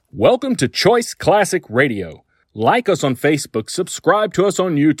Welcome to Choice Classic Radio. Like us on Facebook, subscribe to us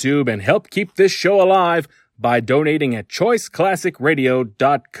on YouTube, and help keep this show alive by donating at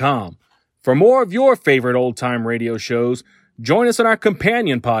choiceclassicradio.com. For more of your favorite old-time radio shows, join us on our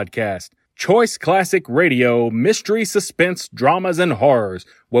companion podcast, Choice Classic Radio, Mystery, Suspense, Dramas, and Horrors,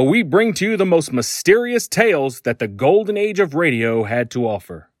 where we bring to you the most mysterious tales that the golden age of radio had to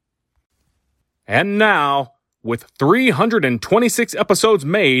offer. And now, with 326 episodes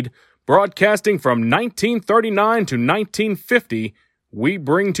made, broadcasting from 1939 to 1950, we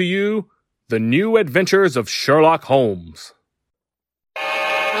bring to you The New Adventures of Sherlock Holmes.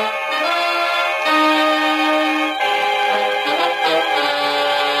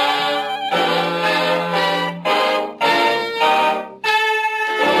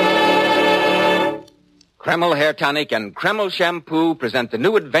 Kreml Hair Tonic and Kreml Shampoo present The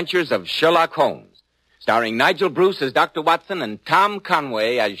New Adventures of Sherlock Holmes, starring Nigel Bruce as Dr. Watson and Tom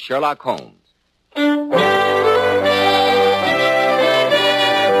Conway as Sherlock Holmes. And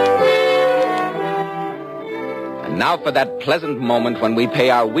now for that pleasant moment when we pay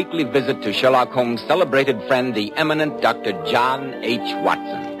our weekly visit to Sherlock Holmes' celebrated friend, the eminent Dr. John H.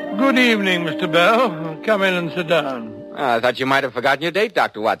 Watson. Good evening, Mr. Bell. Come in and sit down. I thought you might have forgotten your date,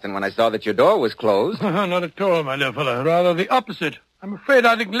 Dr. Watson, when I saw that your door was closed. Not at all, my dear fellow. Rather the opposite. I'm afraid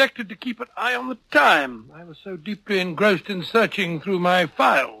I neglected to keep an eye on the time. I was so deeply engrossed in searching through my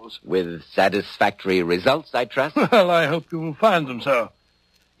files. With satisfactory results, I trust? Well, I hope you will find them so.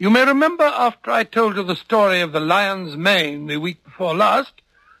 You may remember after I told you the story of the lion's mane the week before last,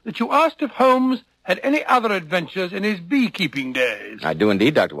 that you asked if Holmes had any other adventures in his beekeeping days. I do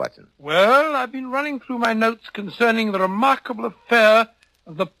indeed, Dr. Watson. Well, I've been running through my notes concerning the remarkable affair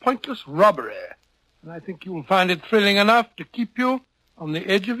of the pointless robbery, and I think you will find it thrilling enough to keep you on the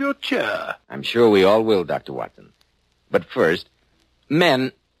edge of your chair. I'm sure we all will, Dr. Watson. But first,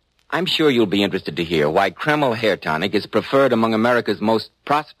 men, I'm sure you'll be interested to hear why Kreml Hair Tonic is preferred among America's most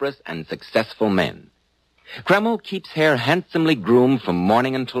prosperous and successful men. Kreml keeps hair handsomely groomed from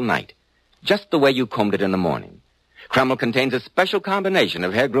morning until night, just the way you combed it in the morning. Kreml contains a special combination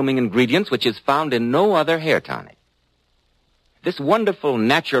of hair grooming ingredients which is found in no other hair tonic. This wonderful,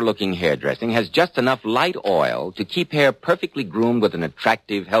 natural-looking hair dressing has just enough light oil to keep hair perfectly groomed with an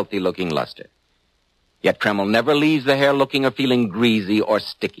attractive, healthy-looking luster. Yet Kreml never leaves the hair looking or feeling greasy or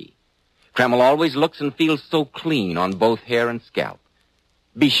sticky. Kreml always looks and feels so clean on both hair and scalp.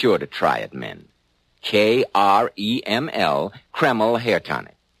 Be sure to try it, men. Kreml, Kreml Hair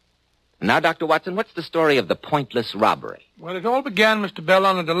Tonic. Now, Dr. Watson, what's the story of the pointless robbery? Well, it all began, Mr. Bell,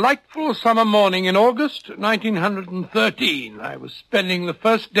 on a delightful summer morning in August 1913. I was spending the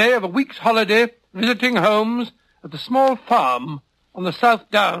first day of a week's holiday visiting Holmes at the small farm on the South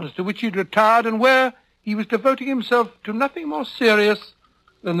Downs to which he'd retired and where he was devoting himself to nothing more serious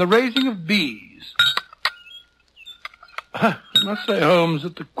than the raising of bees. I must say, Holmes,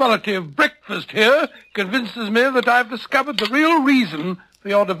 that the quality of breakfast here convinces me that I've discovered the real reason for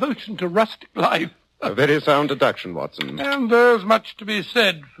your devotion to rustic life. A very sound deduction, Watson. And there's much to be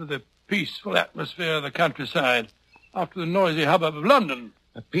said for the peaceful atmosphere of the countryside after the noisy hubbub of London.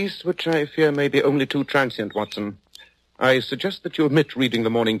 A peace which I fear may be only too transient, Watson. I suggest that you omit reading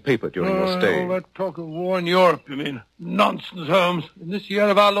the morning paper during your stay. All that talk of war in Europe, you mean? Nonsense, Holmes. In this year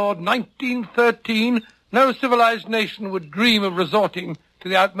of our Lord, 1913, no civilized nation would dream of resorting to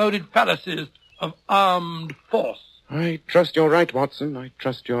the outmoded fallacies of armed force. I trust you're right, Watson. I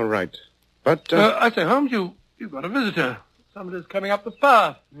trust you're right. But, I say, Holmes, you've got a visitor. Somebody's coming up the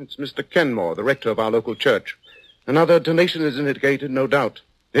path. It's Mr. Kenmore, the rector of our local church. Another donation is indicated, no doubt.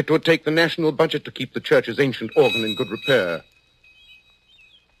 It would take the national budget to keep the church's ancient organ in good repair.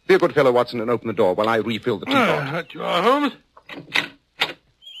 Be a good fellow, Watson, and open the door while I refill the teapot. That you are, Holmes.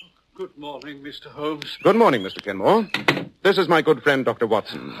 Good morning, Mr. Holmes. Good morning, Mr. Kenmore. This is my good friend, Dr.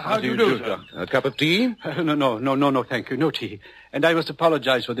 Watson. How do you do, sir? A cup of tea? No, thank you. No tea. And I must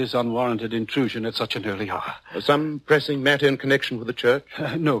apologize for this unwarranted intrusion at such an early hour. Some pressing matter in connection with the church?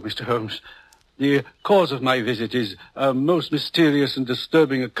 No, Mr. Holmes. The cause of my visit is a most mysterious and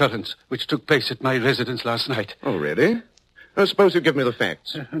disturbing occurrence which took place at my residence last night. Oh, really? Suppose you give me the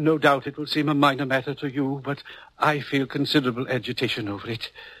facts. No doubt it will seem a minor matter to you, but I feel considerable agitation over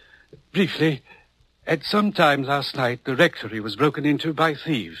it. Briefly, at some time last night, the rectory was broken into by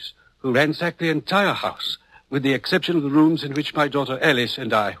thieves who ransacked the entire house, with the exception of the rooms in which my daughter Alice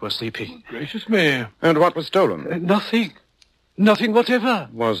and I were sleeping. Gracious me. And what was stolen? Nothing. Nothing whatever.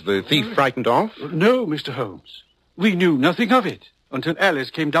 Was the thief frightened off? No, Mr. Holmes. We knew nothing of it until Alice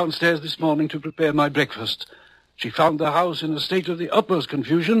came downstairs this morning to prepare my breakfast. She found the house in a state of the utmost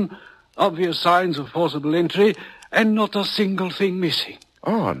confusion, obvious signs of forcible entry, and not a single thing missing.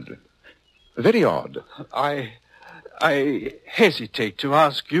 Odd. Very odd. I hesitate to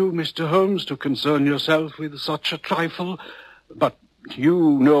ask you, Mr. Holmes, to concern yourself with such a trifle, but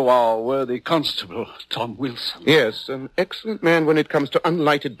you know our worthy constable, Tom Wilson. Yes, an excellent man when it comes to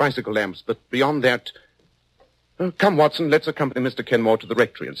unlighted bicycle lamps, but beyond that... come, Watson, let's accompany Mr. Kenmore to the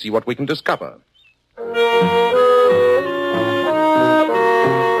rectory and see what we can discover.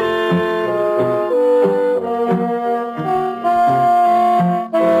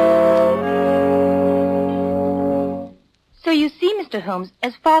 So you see, Mr. Holmes,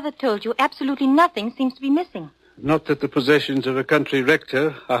 as Father told you, absolutely nothing seems to be missing. Not that the possessions of a country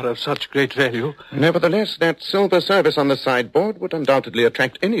rector are of such great value. Nevertheless, that silver service on the sideboard would undoubtedly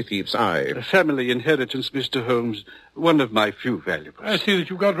attract any thief's eye. A family inheritance, Mr. Holmes, one of my few valuables. I see that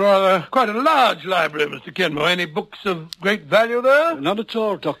you've got quite a large library, Mr. Kenmore. Any books of great value there? Not at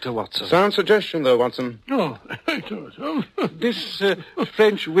all, Dr. Watson. Sound suggestion, though, Watson. Oh, I thought so. This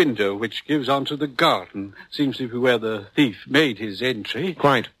French window, which gives onto the garden, seems to be where the thief made his entry.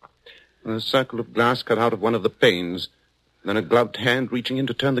 Quite. A circle of glass cut out of one of the panes, then a gloved hand reaching in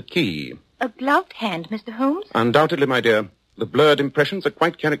to turn the key. A gloved hand, Mr. Holmes? Undoubtedly, my dear. The blurred impressions are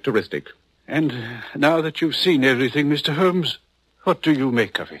quite characteristic. And now that you've seen everything, Mr. Holmes, what do you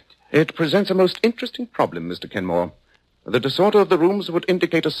make of it? It presents a most interesting problem, Mr. Kenmore. The disorder of the rooms would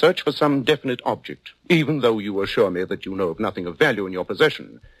indicate a search for some definite object, even though you assure me that you know of nothing of value in your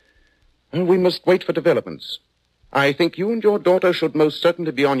possession. We must wait for developments. I think you and your daughter should most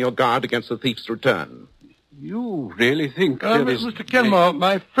certainly be on your guard against the thief's return. You really think there is... Mr. Kenmore,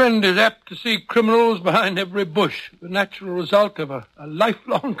 my friend is apt to see criminals behind every bush, the natural result of a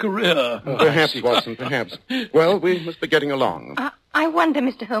lifelong career. Perhaps, Watson, perhaps. Well, we must be getting along. I wonder,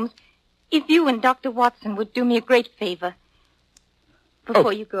 Mr. Holmes, if you and Dr. Watson would do me a great favor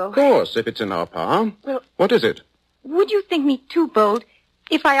before you go. Of course, if it's in our power. Well, what is it? Would you think me too bold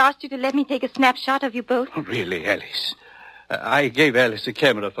if I asked you to let me take a snapshot of you both? Oh, really, Alice? I gave Alice a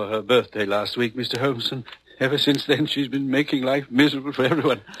camera for her birthday last week, Mr. Holmes, and ever since then she's been making life miserable for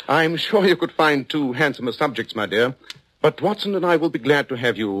everyone. I'm sure you could find two handsomer subjects, my dear. But Watson and I will be glad to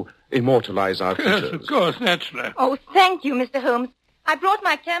have you immortalize our features. Yes, of course, naturally. Oh, thank you, Mr. Holmes. I brought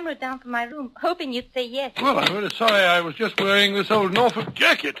my camera down from my room, hoping you'd say yes. Well, I'm really sorry. I was just wearing this old Norfolk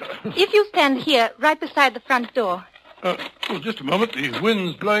jacket. If you stand here, right beside the front door. Well, just a moment. The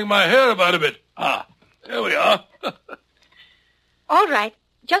wind's blowing my hair about a bit. There we are. All right.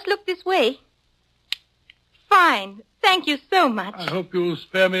 Just look this way. Fine. Thank you so much. I hope you'll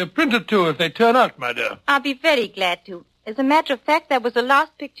spare me a print or two if they turn out, my dear. I'll be very glad to. As a matter of fact, that was the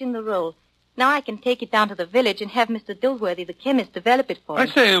last picture in the roll. Now I can take it down to the village and have Mr. Dilworthy, the chemist, develop it for me. I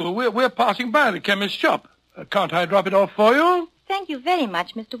say, we're passing by the chemist's shop. Can't I drop it off for you? Thank you very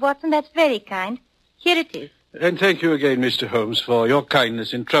much, Mr. Watson. That's very kind. Here it is. And thank you again, Mr. Holmes, for your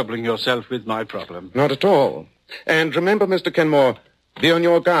kindness in troubling yourself with my problem. Not at all. And remember, Mr. Kenmore, be on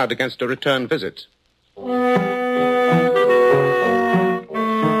your guard against a return visit.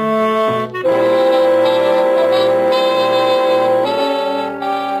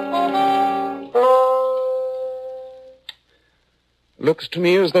 Looks to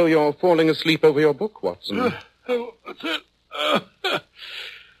me as though you're falling asleep over your book, Watson. That's it.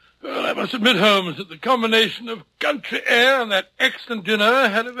 Well, I must admit, Holmes, that the combination of country air and that excellent dinner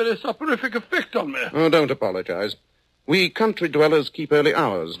had a very soporific effect on me. Oh, don't apologize. We country dwellers keep early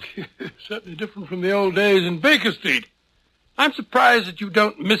hours. Certainly different from the old days in Baker Street. I'm surprised that you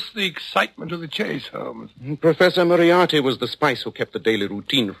don't miss the excitement of the chase, Holmes. Professor Moriarty was the spice who kept the daily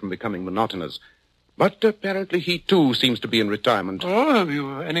routine from becoming monotonous. But apparently he, too, seems to be in retirement. Oh, have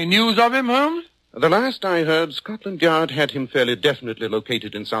you any news of him, Holmes? The last I heard, Scotland Yard had him fairly definitely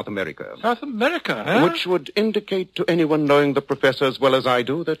located in South America. South America, huh? Which would indicate to anyone knowing the professor as well as I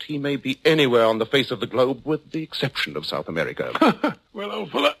do that he may be anywhere on the face of the globe with the exception of South America. Well,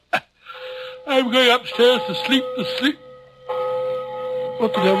 old fella, I'm going upstairs to sleep.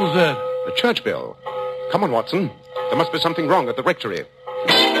 What the devil's that? The church bell. Come on, Watson. There must be something wrong at the rectory.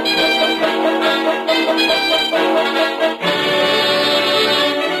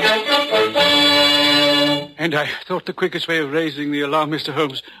 And I thought the quickest way of raising the alarm, Mr.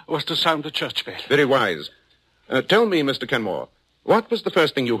 Holmes, was to sound the church bell. Very wise. Tell me, Mr. Kenmore, what was the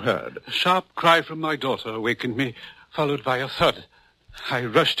first thing you heard? A sharp cry from my daughter awakened me, followed by a thud. I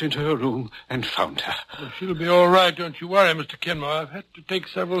rushed into her room and found her. Well, she'll be all right, don't you worry, Mr. Kenmore. I've had to take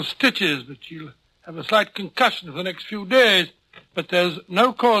several stitches, but she'll have a slight concussion for the next few days. But there's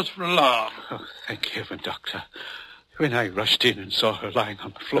no cause for alarm. Oh, thank heaven, Doctor. When I rushed in and saw her lying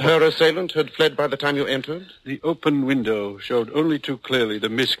on the floor... Her assailant had fled by the time you entered? The open window showed only too clearly the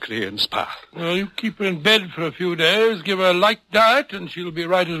miscreant's path. Well, you keep her in bed for a few days, give her a light diet, and she'll be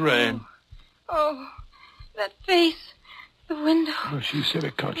right as rain. Oh, that face. The window. Well, she's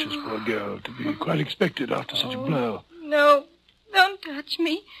semi-conscious, poor girl, to be quite expected after such a blow. No, don't touch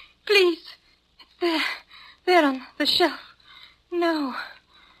me. Please. It's there on the shelf. No.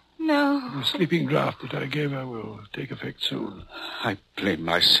 The sleeping draught that I gave her will take effect soon. I blame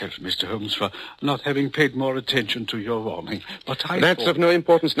myself, Mr. Holmes, for not having paid more attention to your warning. But That's of no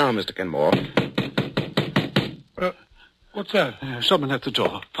importance now, Mr. Kenmore. What's that? Someone at the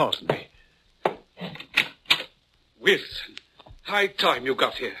door. Pardon me. Wilson, high time you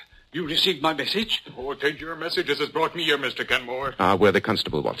got here. You received my message? Oh, take your messages has brought me here, Mr. Kenmore. Worthy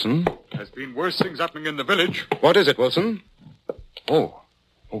Constable Watson. There's been worse things happening in the village. What is it, Wilson? Oh,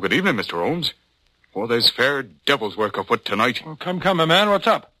 good evening, Mr. Holmes. Oh, there's fair devil's work afoot tonight. Oh, come, my man, what's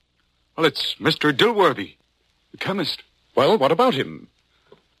up? Well, it's Mr. Dilworthy, the chemist. Well, what about him?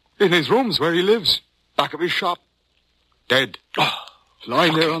 In his rooms where he lives, back of his shop. Dead.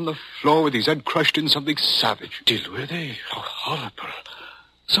 Lying there on the floor with his head crushed in something savage. Dilworthy? How horrible.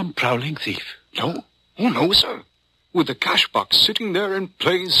 Some prowling thief? No. Oh, no, sir. With the cash box sitting there in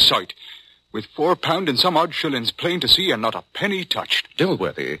plain sight, with £4 and some odd shillings plain to see and not a penny touched.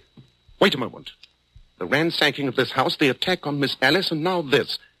 Dilworthy. Wait a moment. The ransacking of this house, the attack on Miss Alice, and now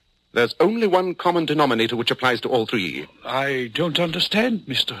this. There's only one common denominator which applies to all three. I don't understand,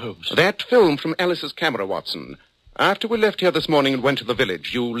 Mr. Holmes. That film from Alice's camera, Watson. After we left here this morning and went to the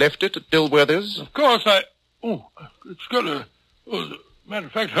village, you left it at Dilworthy's? Of course, it's got a... as a matter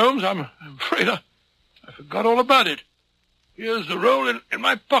of fact, Holmes, I'm afraid I forgot all about it. Here's the roll in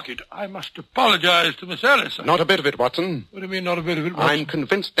my pocket. I must apologize to Miss Alice. Not a bit of it, Watson. What do you mean, not a bit of it, Watson? I'm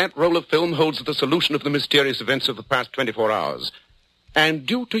convinced that roll of film holds the solution of the mysterious events of the past 24 hours. And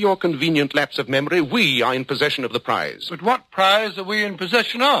due to your convenient lapse of memory, we are in possession of the prize. But what prize are we in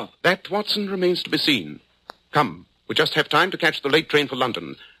possession of? That, Watson, remains to be seen. Come, we just have time to catch the late train for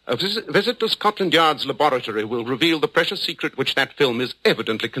London. A visit to Scotland Yard's laboratory will reveal the precious secret which that film is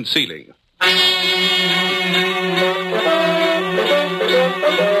evidently concealing.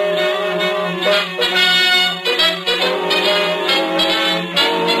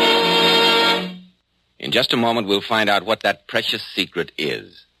 In just a moment, we'll find out what that precious secret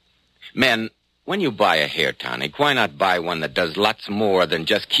is. Men, when you buy a hair tonic, why not buy one that does lots more than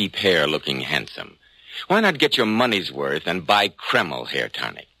just keep hair looking handsome? Why not get your money's worth and buy Kreml hair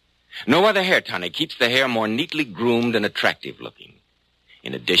tonic? No other hair tonic keeps the hair more neatly groomed and attractive looking.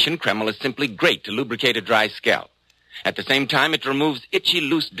 In addition, Kreml is simply great to lubricate a dry scalp. At the same time, it removes itchy,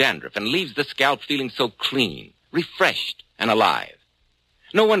 loose dandruff and leaves the scalp feeling so clean, refreshed, and alive.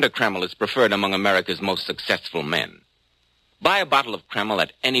 No wonder Kreml is preferred among America's most successful men. Buy a bottle of Kreml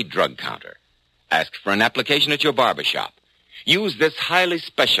at any drug counter. Ask for an application at your barber shop. Use this highly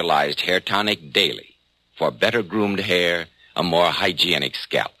specialized hair tonic daily for better groomed hair, a more hygienic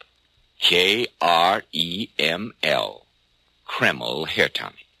scalp. Kreml. Kreml hair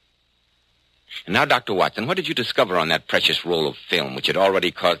tonic. And now, Dr. Watson, what did you discover on that precious roll of film which had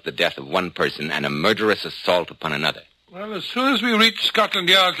already caused the death of one person and a murderous assault upon another? Well, as soon as we reached Scotland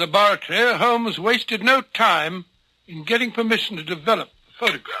Yard's laboratory, Holmes wasted no time in getting permission to develop the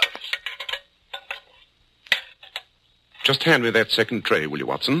photographs. Just hand me that second tray, will you,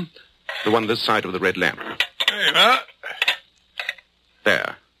 Watson? The one this side of the red lamp. There you are.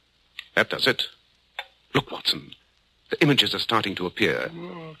 There. That does it. Look, Watson. The images are starting to appear.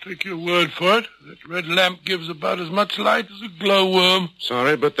 Well, I'll take your word for it. That red lamp gives about as much light as a glowworm.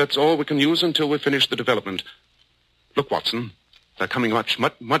 Sorry, but that's all we can use until we finish the development. Look, Watson. They're coming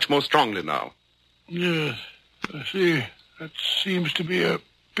much more strongly now. Yes, I see. That seems to be a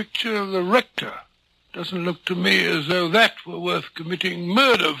picture of the rector. Doesn't look to me as though that were worth committing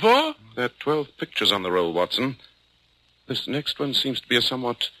murder for. There are 12 pictures on the roll, Watson. This next one seems to be a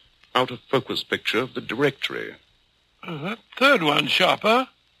somewhat out-of-focus picture of the directory. That third one, sharper.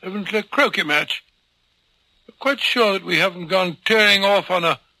 Evidently a croquet match. I'm quite sure that we haven't gone tearing off on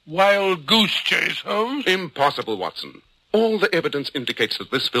a wild goose chase, Holmes. Impossible, Watson. All the evidence indicates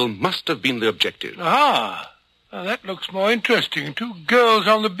that this film must have been the objective. Ah, now that looks more interesting. 2 girls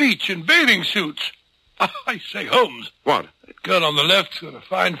on the beach in bathing suits. I say, Holmes. What? That girl on the left's got a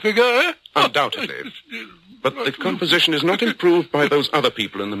fine figure, eh? Undoubtedly. But the composition is not improved by those other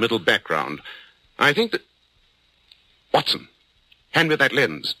people in the middle background. I think that... Watson, hand me that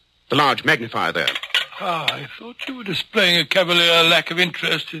lens. The large magnifier there. I thought you were displaying a cavalier lack of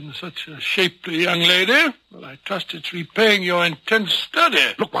interest in such a shapely young lady. Well, I trust it's repaying your intense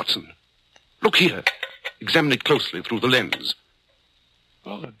study. Look, Watson. Look here. Examine it closely through the lens.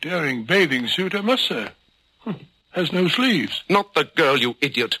 Well, a daring bathing suit, I must say. Has no sleeves. Not the girl, you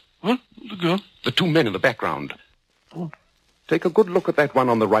idiot. What? The girl? The two men in the background. Oh. Take a good look at that one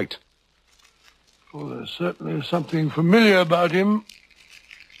on the right. Well, there's certainly something familiar about him.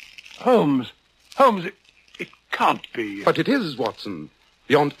 Holmes. Holmes, it can't be. But it is, Watson.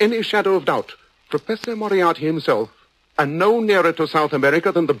 Beyond any shadow of doubt. Professor Moriarty himself, and no nearer to South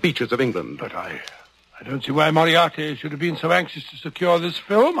America than the beaches of England. But I don't see why Moriarty should have been so anxious to secure this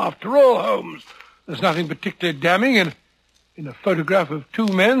film. After all, Holmes, there's nothing particularly damning in a photograph of two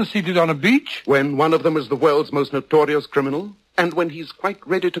men seated on a beach. When one of them is the world's most notorious criminal, and when he's quite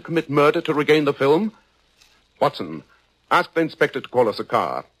ready to commit murder to regain the film. Watson, ask the inspector to call us a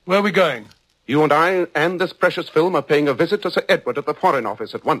car. Where are we going? You and I and this precious film are paying a visit to Sir Edward at the Foreign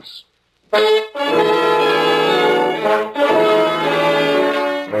Office at once.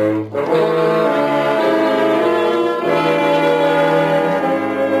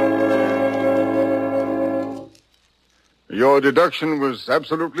 Your deduction was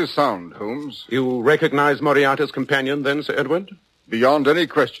absolutely sound, Holmes. You recognize Moriarty's companion, then, Sir Edward? Beyond any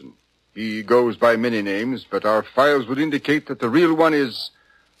question. He goes by many names, but our files would indicate that the real one is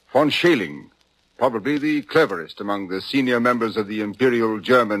von Schäling, probably the cleverest among the senior members of the Imperial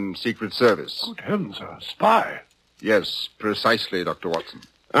German Secret Service. Good heavens, a spy. Yes, precisely, Dr. Watson.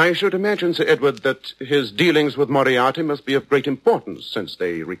 I should imagine, Sir Edward, that his dealings with Moriarty must be of great importance, since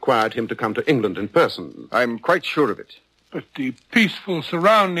they required him to come to England in person. I'm quite sure of it. But the peaceful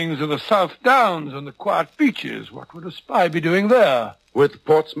surroundings of the South Downs and the quiet beaches, what would a spy be doing there? With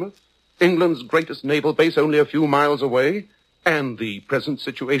Portsmouth, England's greatest naval base only a few miles away, and the present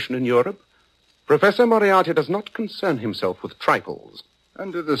situation in Europe, Professor Moriarty does not concern himself with trifles.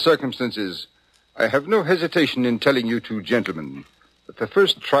 Under the circumstances, I have no hesitation in telling you two gentlemen that the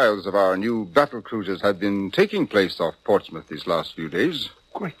first trials of our new battle cruisers have been taking place off Portsmouth these last few days.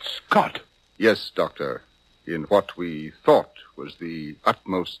 Great Scott. Yes, Doctor. In what we thought was the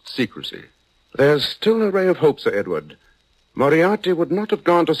utmost secrecy. There's still a ray of hope, Sir Edward. Moriarty would not have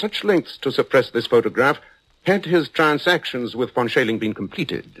gone to such lengths to suppress this photograph had his transactions with von Schäling been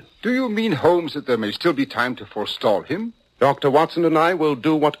completed. Do you mean, Holmes, that there may still be time to forestall him? Dr. Watson and I will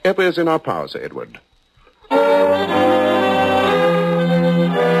do whatever is in our power, Sir Edward.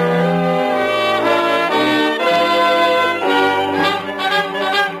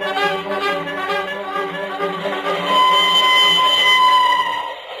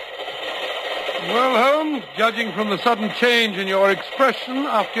 Judging from the sudden change in your expression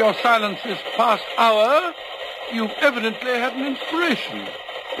after your silence this past hour, you've evidently had an inspiration.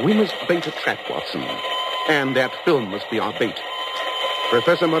 We must bait a trap, Watson. And that film must be our bait.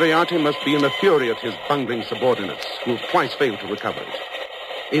 Professor Moriarty must be in a fury at his bungling subordinates, who've twice failed to recover it.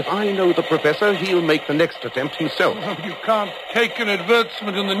 If I know the professor, he'll make the next attempt himself. Oh, you can't take an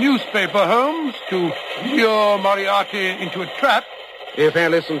advertisement in the newspaper, Holmes, to lure Moriarty into a trap. If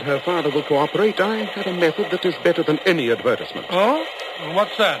Alice and her father will cooperate, I have a method that is better than any advertisement. Oh? Well,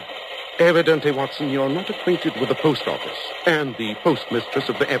 what's that? Evidently, Watson, you're not acquainted with the post office and the postmistress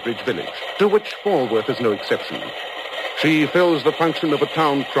of the average village, to which Falworth is no exception. She fills the function of a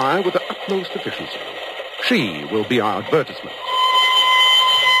town crier with the utmost efficiency. She will be our advertisement.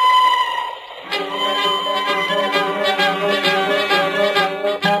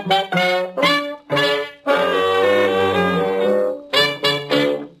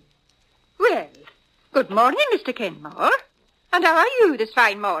 Good morning, Mr. Kenmore. And how are you this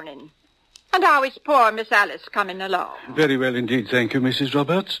fine morning? And how is poor Miss Alice coming along? Very well indeed, thank you, Mrs.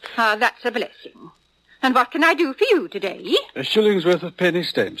 Roberts. Ah, that's a blessing. And what can I do for you today? A shilling's worth of penny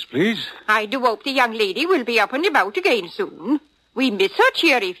stamps, please. I do hope the young lady will be up and about again soon. We miss her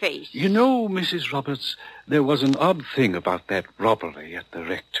cheery face. You know, Mrs. Roberts, there was an odd thing about that robbery at the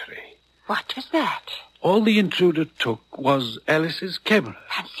rectory. What was that? All the intruder took was Alice's camera.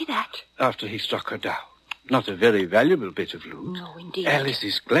 Fancy that. After he struck her down. Not a very valuable bit of loot. No, indeed. Alice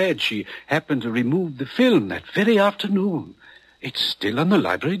is glad she happened to remove the film that very afternoon. It's still on the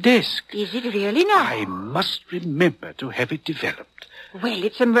library desk. Is it really now? I must remember to have it developed. Well,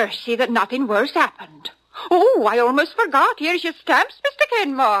 it's a mercy that nothing worse happened. Oh, I almost forgot. Here's your stamps, Mr.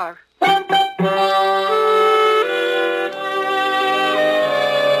 Kenmore.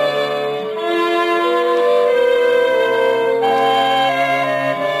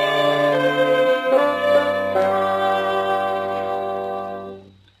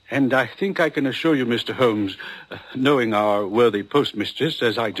 And I think I can assure you, Mr. Holmes, knowing our worthy postmistress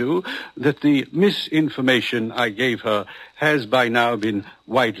as I do, that the misinformation I gave her has by now been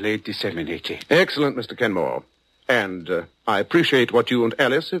widely disseminated. Excellent, Mr. Kenmore. And I appreciate what you and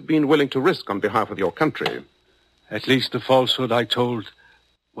Alice have been willing to risk on behalf of your country. At least the falsehood I told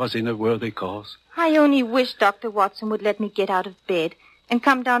was in a worthy cause. I only wish Dr. Watson would let me get out of bed and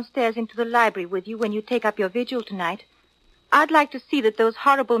come downstairs into the library with you when you take up your vigil tonight. I'd like to see that those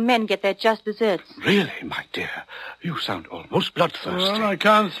horrible men get their just deserts. Really, my dear? You sound almost bloodthirsty. Well, I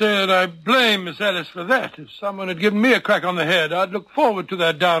can't say that I blame Miss Alice for that. If someone had given me a crack on the head, I'd look forward to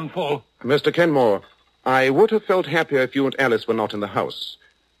their downfall. Mr. Kenmore, I would have felt happier if you and Alice were not in the house.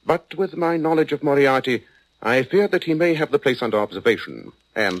 But with my knowledge of Moriarty, I fear that he may have the place under observation,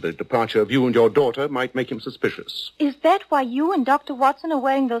 and the departure of you and your daughter might make him suspicious. Is that why you and Dr. Watson are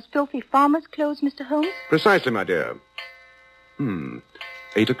wearing those filthy farmer's clothes, Mr. Holmes? Precisely, my dear.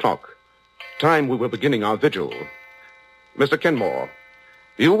 8 o'clock. Time we were beginning our vigil. Mr. Kenmore,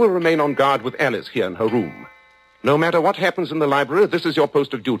 you will remain on guard with Alice here in her room. No matter what happens in the library, this is your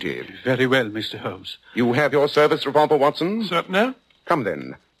post of duty. Very well, Mr. Holmes. You have your service revolver, Watson? Certainly. Come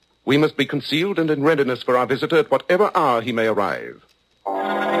then. We must be concealed and in readiness for our visitor at whatever hour he may arrive.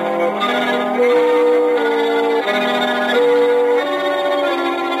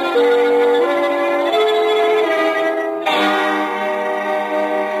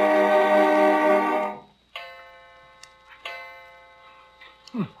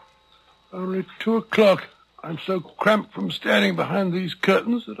 Only 2 o'clock. I'm so cramped from standing behind these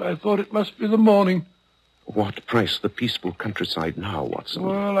curtains that I thought it must be the morning. What price the peaceful countryside now, Watson?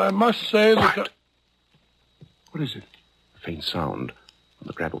 Well, I must say that... What is it? A faint sound on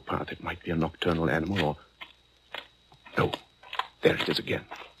the gravel path. It might be a nocturnal animal or... No, there it is again.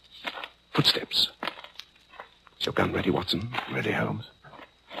 Footsteps. Is your gun ready, Watson? Ready, Holmes.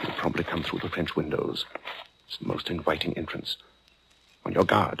 He'll probably come through the French windows. It's the most inviting entrance. On your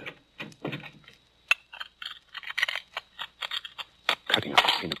guard. Cutting up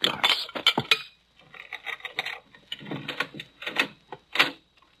a pane of glass.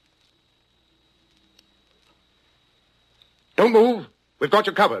 Don't move. We've got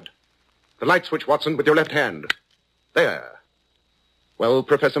you covered. The light switch, Watson, with your left hand. There. Well,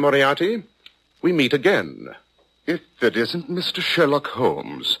 Professor Moriarty, we meet again. If it isn't Mr. Sherlock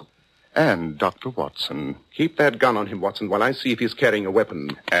Holmes and Dr. Watson. Keep that gun on him, Watson, while I see if he's carrying a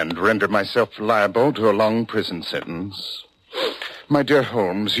weapon. And render myself liable to a long prison sentence. My dear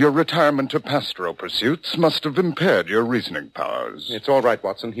Holmes, your retirement to pastoral pursuits must have impaired your reasoning powers. It's all right,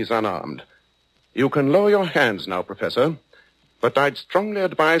 Watson. He's unarmed. You can lower your hands now, Professor. But I'd strongly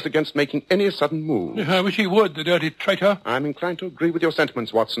advise against making any sudden move. I wish he would, the dirty traitor. I'm inclined to agree with your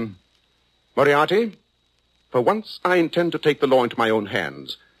sentiments, Watson. Moriarty, for once I intend to take the law into my own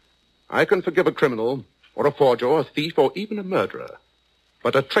hands. I can forgive a criminal, or a forger, or a thief, or even a murderer.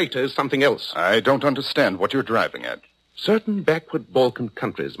 But a traitor is something else. I don't understand what you're driving at. Certain backward Balkan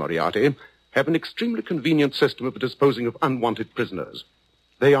countries, Moriarty, have an extremely convenient system of disposing of unwanted prisoners.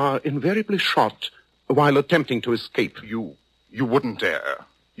 They are invariably shot while attempting to escape. You wouldn't dare.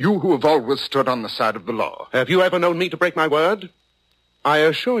 You who have always stood on the side of the law. Have you ever known me to break my word? I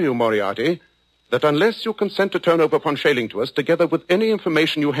assure you, Moriarty, that unless you consent to turn over Von Schailing to us, together with any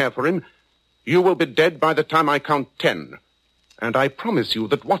information you have for him, you will be dead by the time I count 10. And I promise you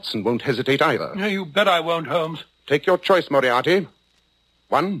that Watson won't hesitate either. Yeah, you bet I won't, Holmes. Take your choice, Moriarty.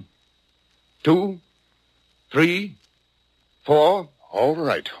 1, 2, 3, 4. All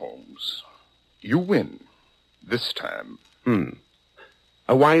right, Holmes. You win. This time.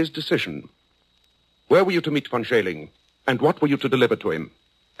 A wise decision. Where were you to meet Von Schailing? And what were you to deliver to him?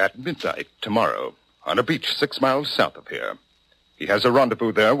 At midnight tomorrow, on a beach 6 miles south of here. He has a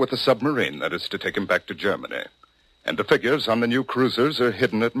rendezvous there with a submarine that is to take him back to Germany. And the figures on the new cruisers are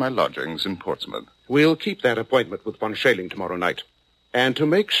hidden at my lodgings in Portsmouth. We'll keep that appointment with Von Schailing tomorrow night. And to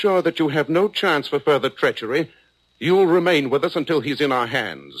make sure that you have no chance for further treachery, you'll remain with us until he's in our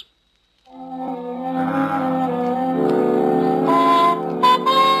hands.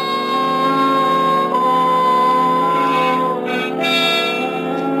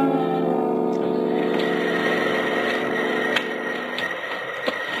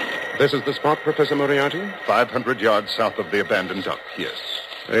 This is the spot, Professor Moriarty? 500 yards south of the abandoned dock, yes.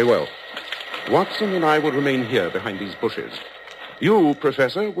 Very well. Watson and I will remain here behind these bushes. You,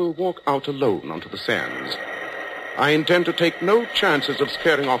 Professor, will walk out alone onto the sands. I intend to take no chances of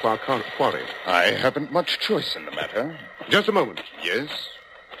scaring off our quarry. I haven't much choice in the matter. Just a moment. Yes?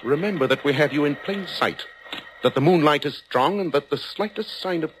 Remember that we have you in plain sight, that the moonlight is strong, and that the slightest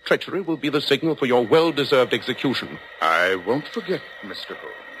sign of treachery will be the signal for your well-deserved execution. I won't forget, Mr.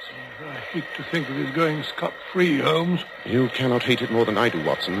 Holmes. I hate to think of his going scot-free, Holmes. You cannot hate it more than I do,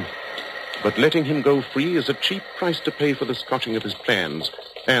 Watson. But letting him go free is a cheap price to pay for the scotching of his plans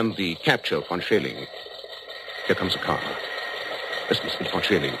and the capture of Von Schailing. Here comes a car. This must be Von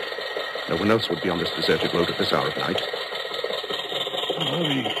Schäling. No one else would be on this deserted road at this hour of night.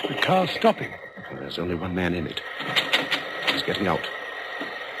 Oh, the car's stopping. There's only one man in it. He's getting out.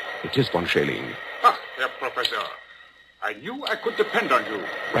 It is Von Schäling. Ah, Herr Professor. I knew I could depend on you.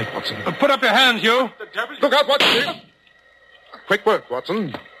 Right, Watson. Put up your hands, you. The devil... Look out, Watson! Quick work,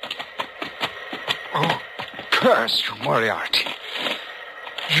 Watson. Oh, curse you, Moriarty.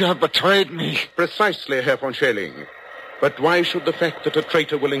 You have betrayed me. Precisely, Herr Von Schäling. But why should the fact that a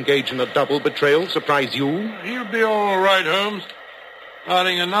traitor will engage in a double betrayal surprise you? He'll be all right, Holmes.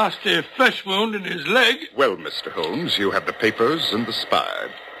 Barring a nasty flesh wound in his leg. Well, Mr. Holmes, you have the papers and the spy.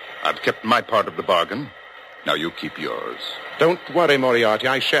 I've kept my part of the bargain. Now you keep yours. Don't worry, Moriarty,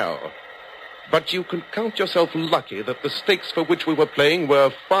 I shall. But you can count yourself lucky that the stakes for which we were playing were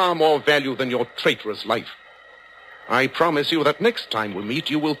of far more value than your traitorous life. I promise you that next time we meet,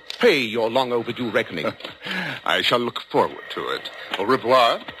 you will pay your long overdue reckoning. I shall look forward to it. Au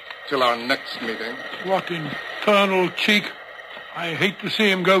revoir. Till our next meeting. What infernal cheek. I hate to see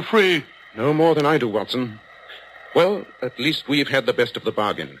him go free. No more than I do, Watson. Well, at least we've had the best of the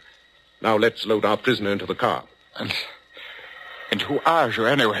bargain. Now let's load our prisoner into the car. And who are you,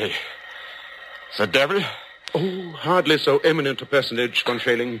 anyway? The devil? Oh, hardly so eminent a personage, Von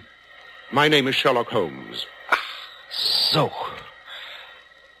Schäling. My name is Sherlock Holmes. So,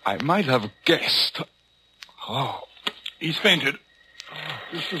 I might have guessed. Oh. He's fainted.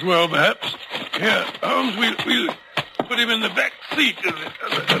 Just as well, perhaps. Here, Holmes, we'll put him in the back seat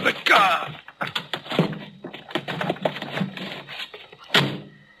of the car.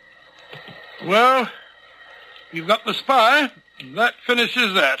 Well, you've got the spy, and that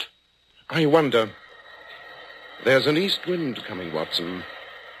finishes that. I wonder. There's an east wind coming, Watson.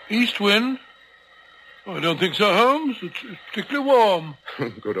 East wind? Oh, I don't think so, Holmes. It's particularly warm.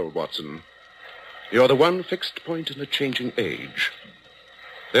 Good old Watson. You're the one fixed point in a changing age.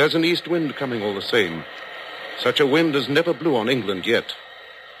 There's an east wind coming all the same. Such a wind as never blew on England yet.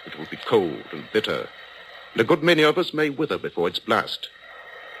 It will be cold and bitter, and a good many of us may wither before its blast.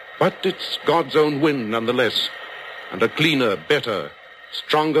 But it's God's own wind nonetheless, and a cleaner, better,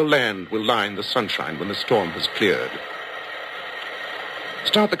 stronger land will lie in the sunshine when the storm has cleared.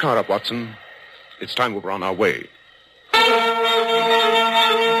 Start the car up, Watson. It's time we were on our way.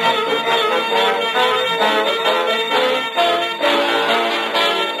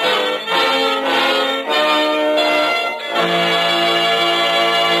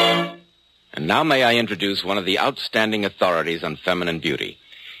 And now may I introduce one of the outstanding authorities on feminine beauty.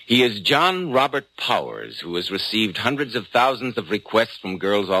 He is John Robert Powers, who has received hundreds of thousands of requests from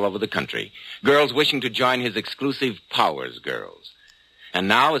girls all over the country, girls wishing to join his exclusive Powers Girls. And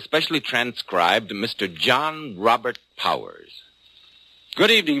now, especially transcribed, Mr. John Robert Powers.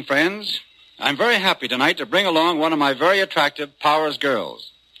 Good evening, friends. I'm very happy tonight to bring along one of my very attractive Powers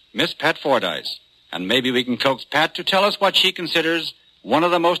Girls, Miss Pat Fordyce. And maybe we can coax Pat to tell us what she considers one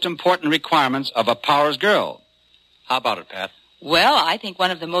of the most important requirements of a Powers Girl. How about it, Pat? Well, I think one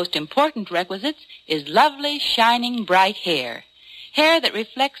of the most important requisites is lovely, shining, bright hair. Hair that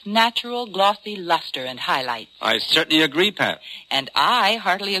reflects natural, glossy luster and highlights. I certainly agree, Pat. And I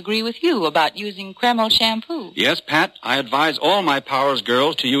heartily agree with you about using Kreml shampoo. Yes, Pat, I advise all my Powers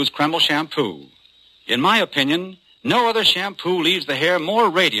Girls to use Kreml shampoo. In my opinion, no other shampoo leaves the hair more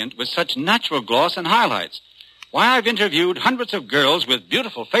radiant with such natural gloss and highlights. Why, I've interviewed hundreds of girls with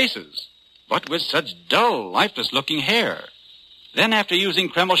beautiful faces, but with such dull, lifeless-looking hair. Then after using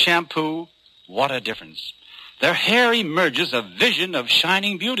Kreml shampoo, what a difference. Their hair emerges a vision of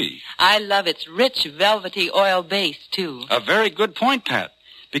shining beauty. I love its rich, velvety oil base, too. A very good point, Pat,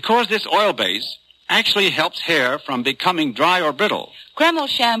 because this oil base actually helps hair from becoming dry or brittle. Kreml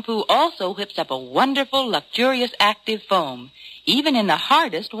shampoo also whips up a wonderful, luxurious, active foam, even in the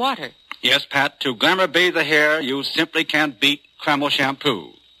hardest water. Yes, Pat, to glamour bathe the hair, you simply can't beat Kreml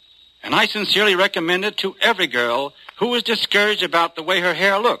shampoo. And I sincerely recommend it to every girl who is discouraged about the way her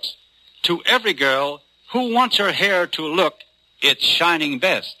hair looks. To every girl who wants her hair to look its shining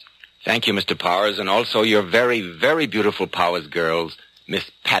best. Thank you, Mr. Powers, and also your very, very beautiful Powers Girls, Miss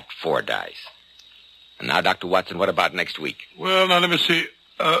Pat Fordyce. And now, Dr. Watson, what about next week? Well, now, let me see.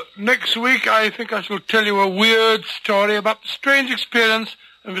 Next week, I think I shall tell you a weird story about the strange experience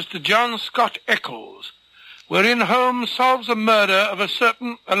of Mr. John Scott Eccles, wherein Holmes solves the murder of a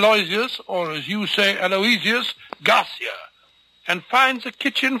certain Aloysius, or as you say, Aloysius, Garcia, and finds a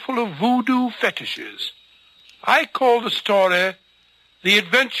kitchen full of voodoo fetishes. I call the story The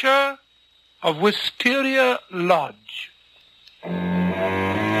Adventure of Wisteria Lodge.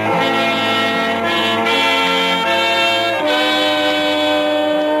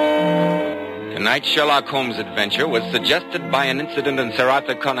 Tonight's Sherlock Holmes adventure was suggested by an incident in Sir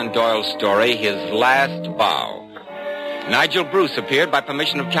Arthur Conan Doyle's story, His Last Bow. Nigel Bruce appeared by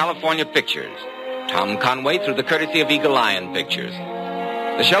permission of California Pictures. Tom Conway through the courtesy of Eagle Lion Pictures.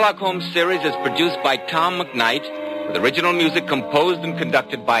 The Sherlock Holmes series is produced by Tom McKnight, with original music composed and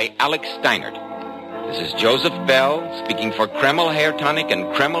conducted by Alex Steinert. This is Joseph Bell speaking for Kreml Hair Tonic and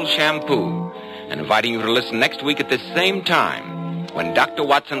Kreml Shampoo, and inviting you to listen next week at this same time, when Dr.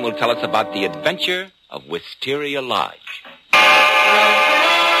 Watson will tell us about the adventure of Wisteria Lodge.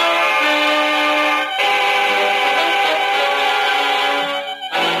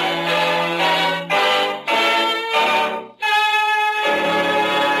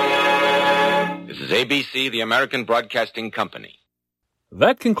 This is ABC, the American Broadcasting Company.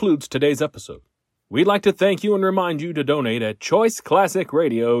 That concludes today's episode. We'd like to thank you and remind you to donate at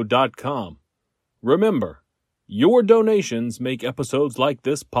choiceclassicradio.com. Remember, your donations make episodes like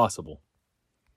this possible.